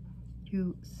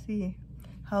 you see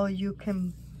how you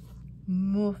can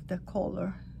move the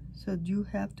color. So you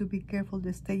have to be careful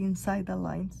to stay inside the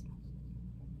lines,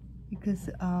 because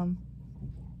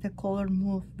the color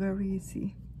moves very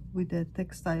easy with the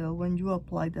textile when you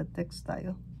apply the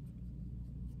textile.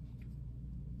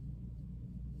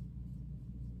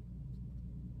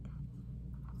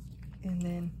 And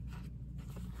then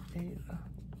there you go.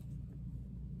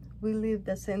 We leave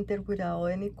the center without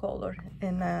any color,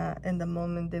 and in the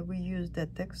moment that we use the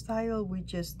textile, we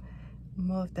just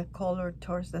move the color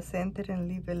towards the center and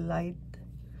leave a light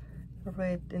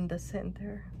red in the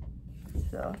center.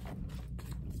 So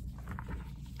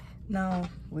now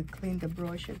we clean the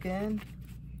brush again,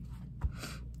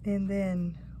 and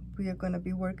then we are going to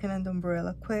be working on the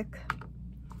umbrella quick.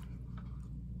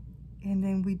 And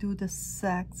then we do the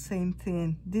exact same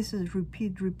thing. This is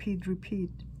repeat, repeat,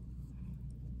 repeat.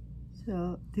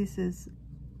 So this is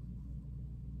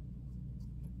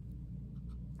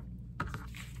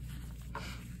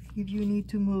if you need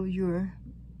to move your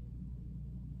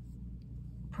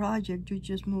project, you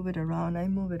just move it around. I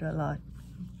move it a lot.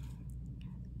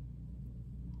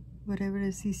 Whatever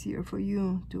is easier for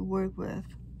you to work with.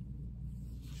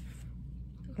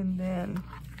 And then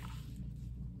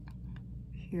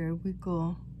here we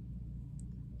go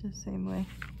the same way.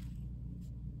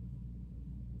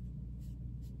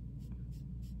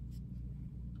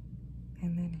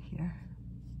 And then here.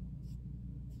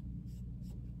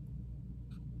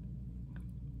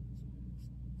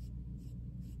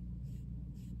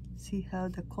 See how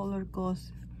the color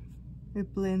goes,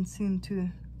 it blends into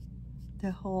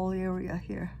the whole area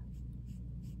here.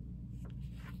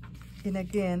 And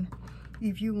again,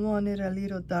 if you want it a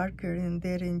little darker in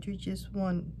there, and you just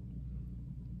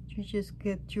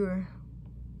get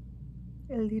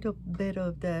a little bit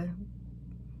of the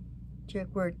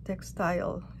checkwork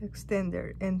textile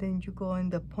extender, and then you go in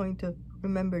the point of,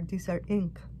 remember these are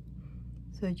ink,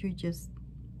 so you just,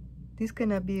 this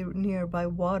cannot be nearby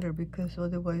water, because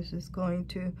otherwise it's going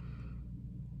to,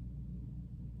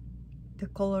 the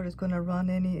color is going to run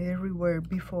everywhere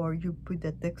before you put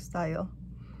the textile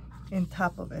on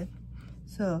top of it.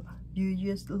 So you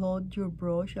just load your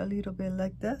brush a little bit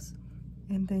like this,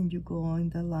 and then you go on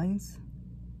the lines,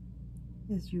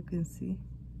 as you can see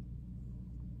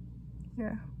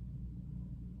here,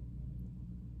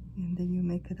 and then you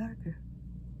make it darker.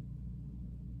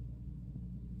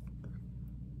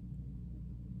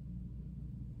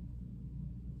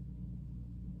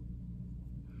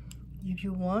 If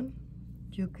you want,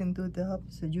 you can do the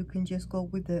opposite. You can just go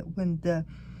with the when the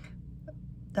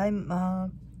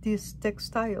this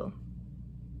textile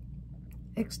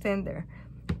extender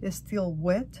is still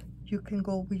wet. You can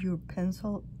go with your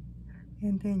pencil,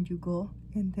 and then you go,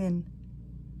 and then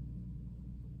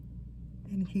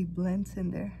he blends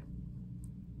in there.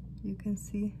 You can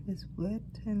see it's wet,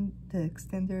 and the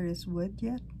extender is wet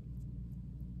yet.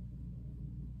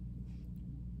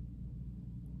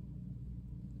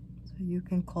 So you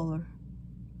can color,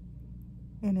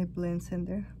 and it blends in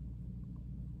there.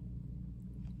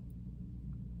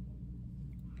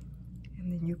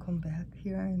 And then you come back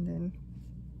here, and then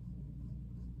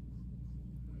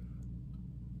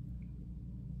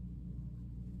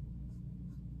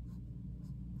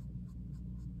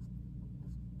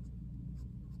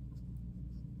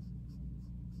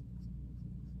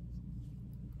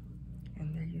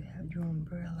there you have your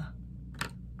umbrella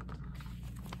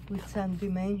with some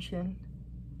dimension.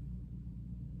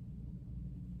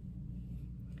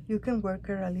 You can work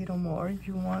it a little more if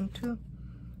you want to,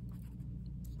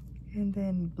 and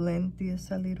then blend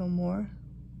this a little more.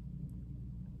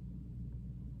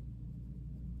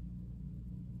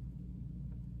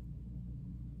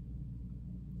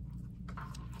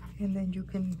 And then you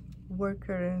can work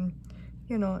it in,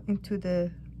 you know, into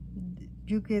the,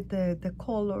 you get the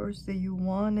colors that you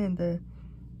want and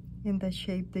in the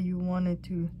shape that you wanted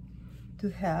to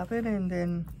have it. And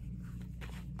then,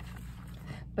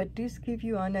 but this gives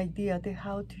you an idea of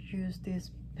how to use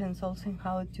these pencils and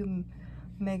how to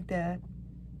make the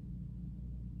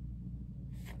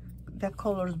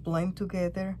colors blend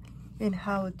together, and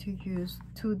how to use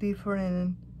two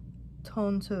different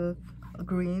tones of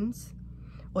greens,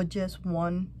 or just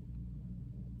one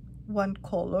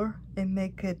color, and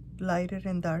make it lighter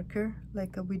and darker,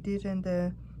 like we did in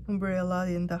the umbrella,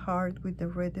 in the heart with the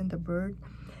red and the bird,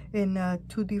 and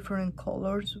two different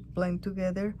colors blend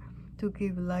together to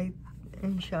give light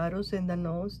and shadows in the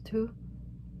nose too.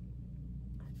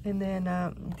 And then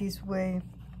this way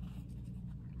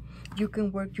you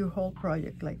can work your whole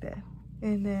project like that.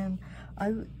 And then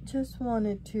I just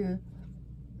wanted to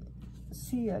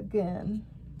see again,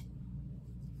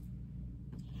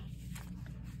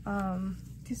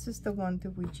 this is the one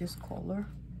that we just color.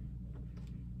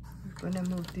 We're gonna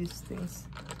move these things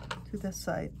to the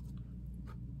side.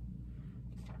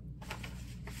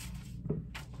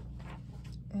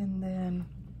 And then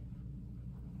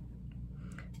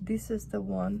this is the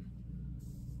one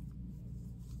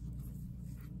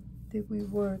that we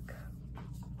work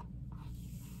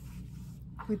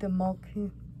with the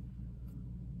mulky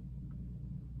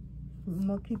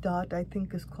dot, I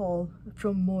think it's called,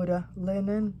 from Moda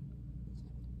linen.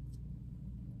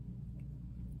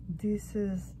 This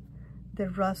is the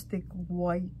rustic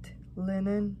white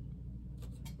linen,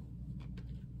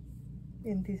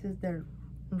 and this is the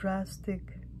rustic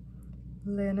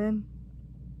linen.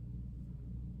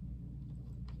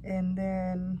 And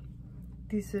then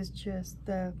this is just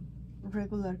the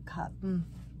regular cotton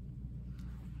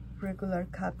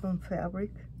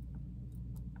fabric.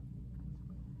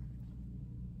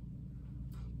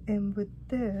 And with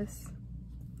this,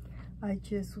 I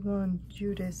just want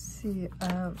you to see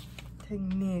a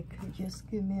technique. Just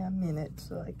give me a minute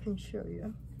so I can show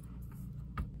you.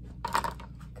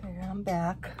 Okay, I'm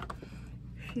back.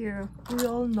 Here, we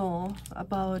all know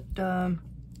about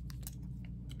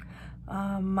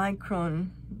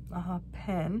micron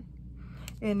pen,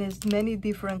 and it's many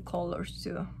different colors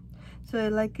too. So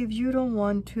like if you don't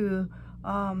want to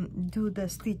do the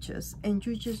stitches and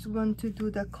you just want to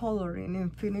do the coloring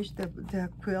and finish the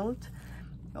quilt,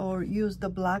 or use the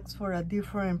blacks for a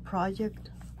different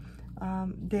project,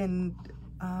 then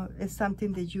it's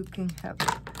something that you can have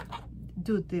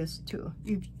do this too,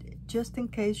 if just in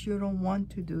case you don't want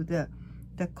to do the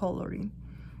coloring,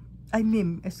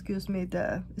 excuse me,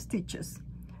 the stitches.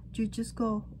 You just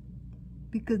go,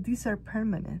 because these are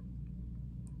permanent,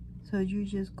 so you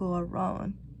just go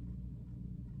around.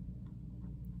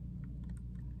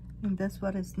 And that's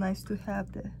what it's nice to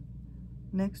have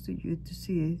next to you to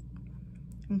see,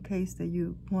 in case that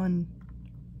you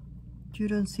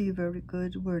don't see very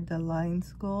good where the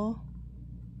lines go.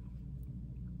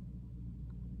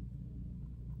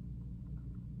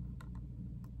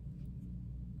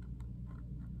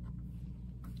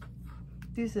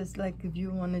 This is like if you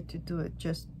wanted to do it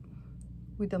just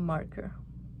with a marker.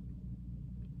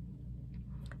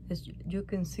 As you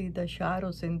can see the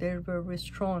shadows, and they're very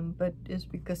strong, but it's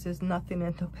because there's nothing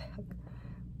in the back.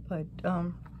 But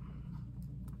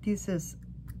this is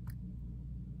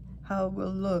how it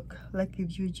will look like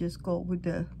if you just go with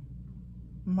the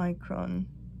micron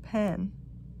pen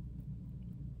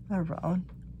around.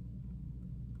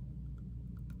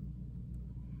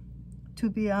 to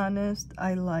be honest,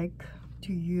 I like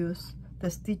to use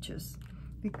the stitches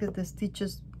because the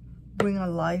stitches bring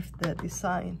alive the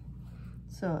design.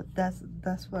 So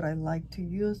that's what I like to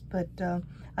use, but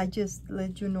I just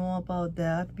let you know about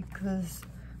that because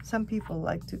some people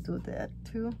like to do that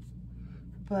too.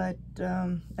 But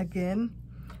again,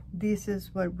 this is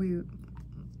what we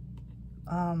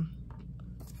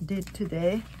did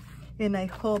today, and I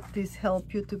hope this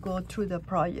helped you to go through the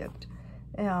project.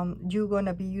 You're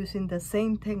gonna be using the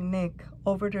same technique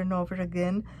over and over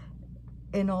again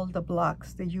in all the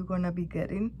blocks that you're gonna be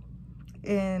getting,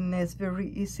 and it's very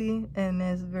easy and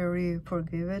it's very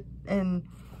forgiving, and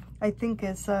I think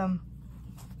it's a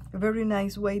very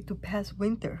nice way to pass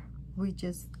winter with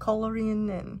just coloring,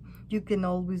 and you can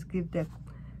always give the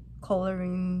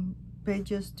coloring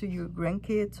pages to your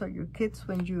grandkids or your kids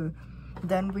when you're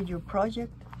done with your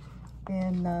project,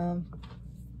 and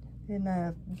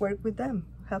work with them,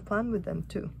 have fun with them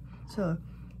too. So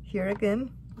here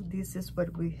again, this is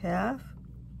what we have,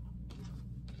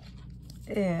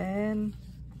 and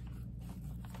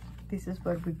this is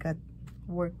what we got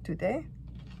work today,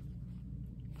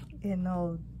 and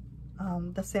all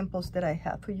the samples that I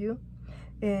have for you.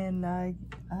 And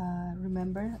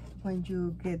remember, when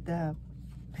you get the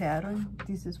pattern,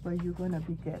 this is what you're gonna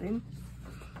be getting,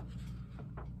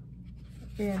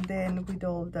 and then with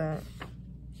all the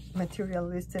material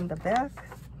list in the back,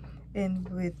 and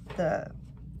with the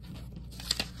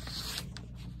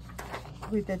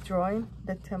drawing,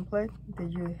 the template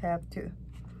that you have to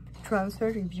transfer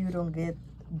if you don't get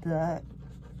the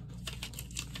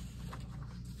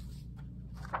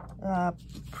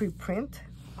preprint.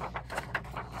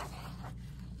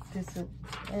 This is,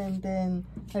 and then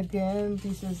again,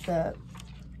 this is the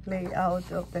layout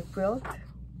of the quilt.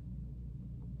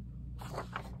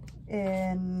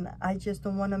 And I just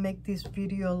don't want to make this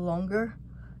video longer.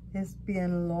 It's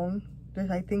being long.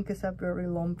 I think it's a very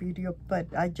long video, but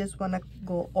I just want to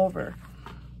go over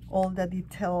all the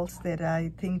details that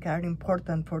I think are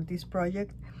important for this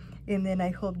project. And then I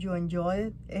hope you enjoy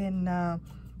it, and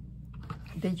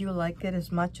that you like it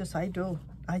as much as I do.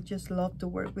 I just love to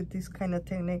work with this kind of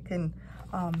technique and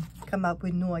come up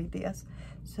with new ideas.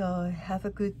 So have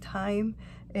a good time,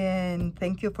 and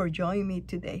thank you for joining me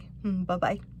today.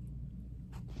 Bye-bye.